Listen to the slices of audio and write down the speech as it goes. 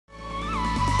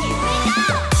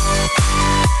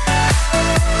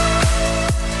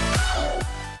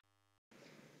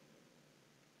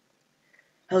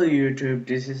Hello YouTube,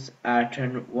 this is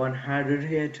Ayrton100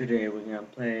 here. Today we're gonna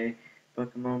play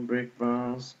Pokemon Brick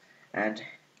Bronze and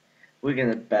we're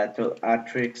gonna battle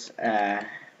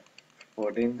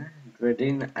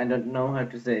Arisxxx13. I don't know how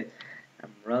to say it.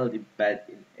 I'm really bad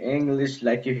in English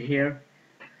like you hear.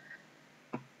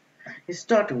 He's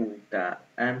starting with the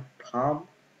palm.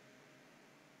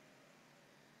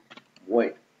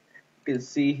 Wait, you can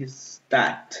see his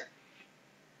stat.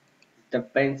 The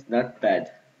paint's not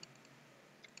bad.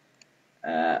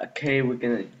 Okay, we're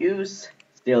gonna use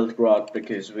Steel Rock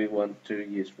because we want to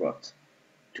use rocks.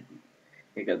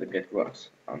 He got to get rocks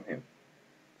on him.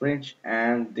 Flinch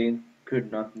and then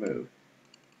could not move.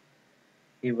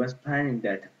 He was planning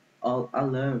that all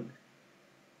alone.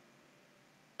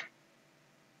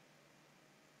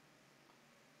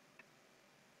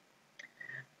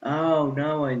 Oh,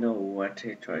 now I know what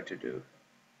he tried to do.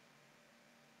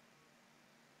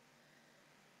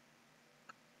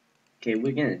 Okay,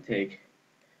 we're gonna take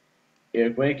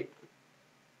Earthquake,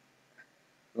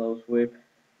 Low Sweep,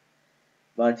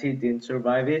 but he didn't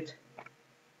survive it.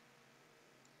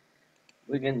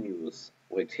 We can use.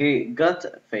 Wait, he got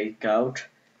a Fake Out.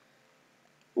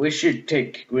 We should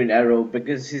take Green Arrow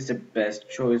because he's the best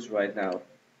choice right now.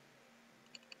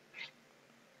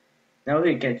 Now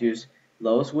he can use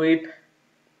Low Sweep,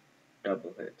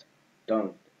 Double Hit.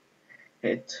 Don't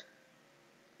hit.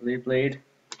 Leaf Blade.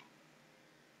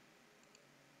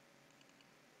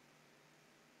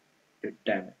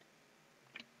 Damn it.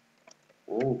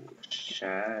 Oh,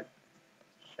 shadow.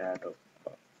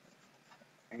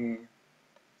 Eh,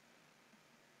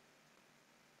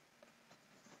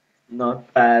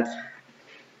 not bad.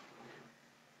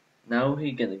 Now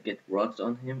he gonna get rocks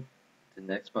on him. The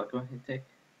next Pokemon he take.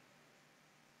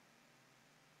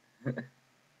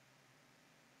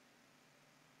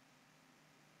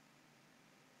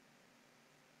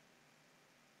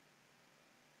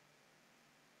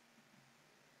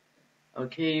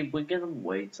 Okay, we're gonna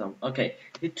wait some. Okay,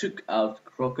 he took out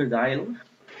Crocodile.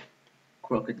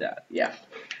 Crocodile, yeah.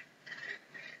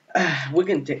 We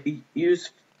can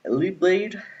use Lead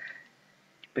Blade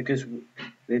because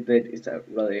Lead Blade is a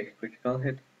really critical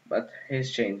hit, but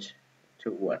he's changed to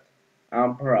what?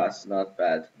 Ampharos, not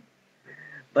bad.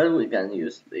 But we can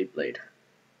use Lead Blade.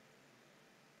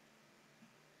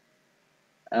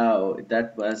 Oh,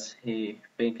 that was he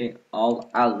thinking all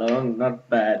along. Not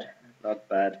bad, not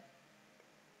bad.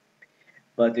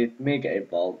 But it Mega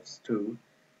evolves to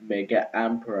Mega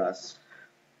Ampharos.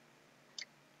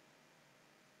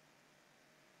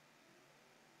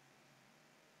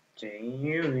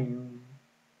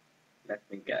 Let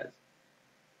me guess.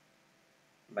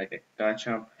 Mega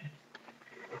Garchomp?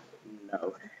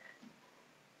 No.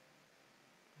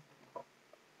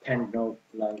 Can no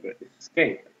longer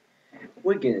escape.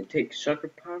 We're gonna take Sucker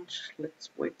Punch. Let's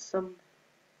wait some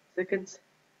seconds.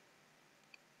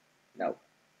 No.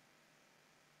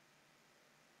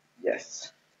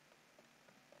 Yes.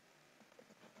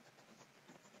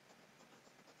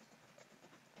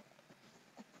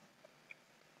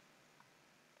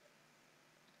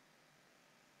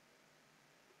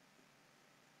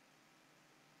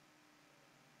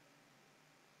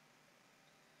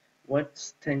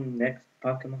 What's the next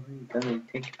Pokemon gonna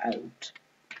take out?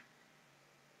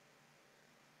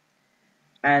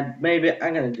 And maybe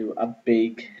I'm gonna do a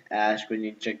big Ash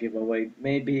Greninja giveaway.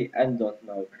 Maybe, I don't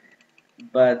know.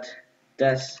 But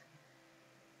that's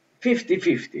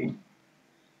 50-50.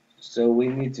 So we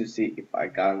need to see if I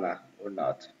gonna or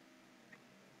not.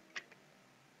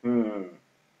 Hmm.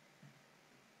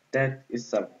 That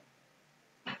is a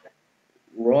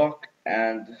rock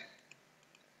and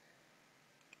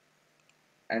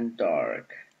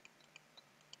dark.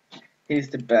 He's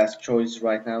the best choice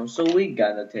right now, so we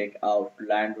gonna take out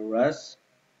Landorus.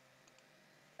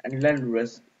 And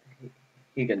Landorus,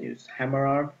 he can use Hammer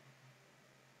Arm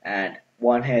and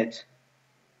one hit.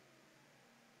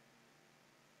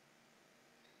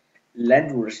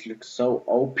 Landorus looks so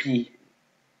OP.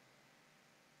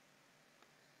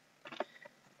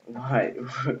 Why?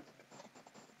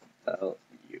 Tell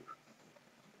you.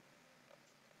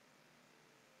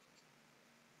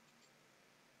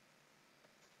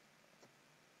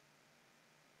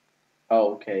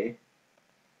 Okay.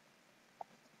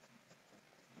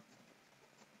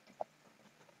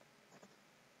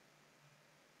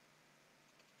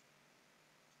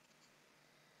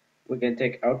 We can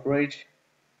take Outrage,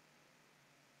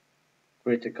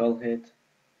 Critical Hit,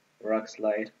 Rock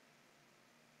Slide.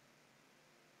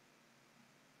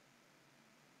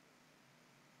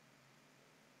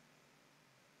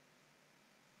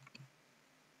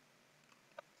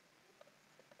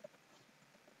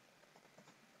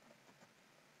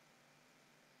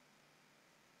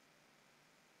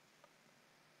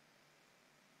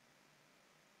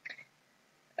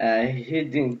 He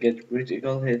didn't get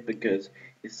critical hit because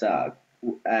it's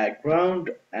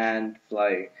ground and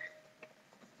flying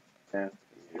after,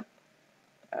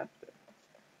 after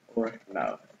or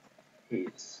now.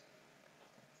 He's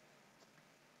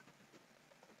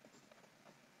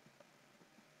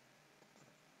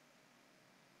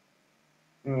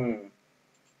hmm.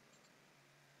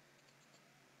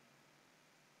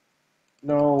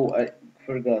 No, I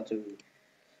forgot to.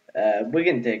 We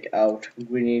can take out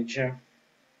Greenwich.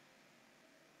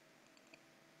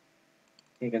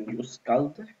 He can use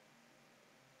Scald.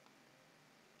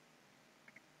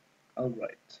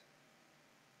 Alright,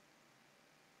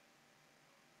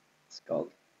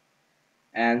 Scald.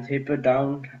 And he put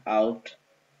down out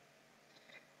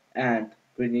and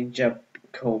Greninja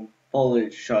become fully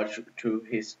charged to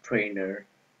his trainer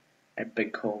and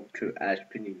become to Ash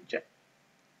Greninja.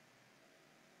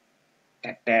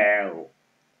 Kakao.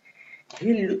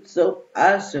 He looks so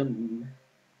awesome.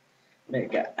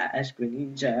 Mega Ash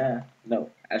Greninja. No,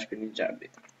 Ash Greninja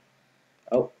bit.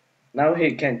 Oh, now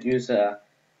he can't use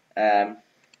um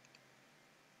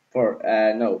for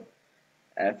no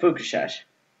Fukushash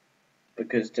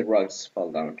because the rocks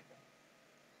fall down.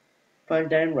 Fall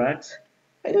down rocks.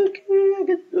 I don't care. I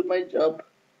can do my job.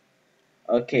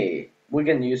 Okay, we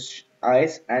can use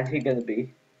ice and he gonna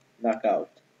be knockout.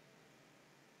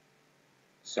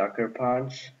 Sucker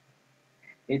punch.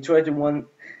 He tried to one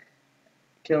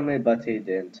kill me, but he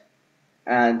didn't.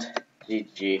 And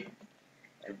GG,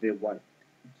 everyone.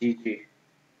 GG.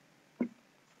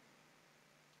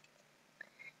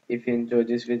 If you enjoyed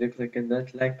this video, click on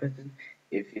that like button.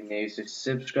 If you're new,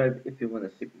 subscribe. If you want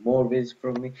to see more videos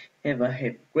from me, have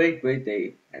a great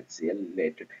day and see you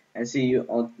later. And see you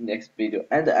on the next video.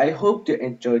 And I hope you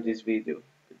enjoyed this video.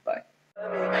 Goodbye.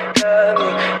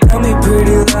 Tell me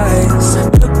pretty lies,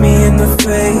 look me in the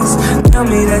face. Tell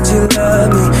me that you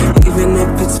love me, even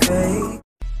if it's fake.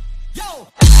 Yo!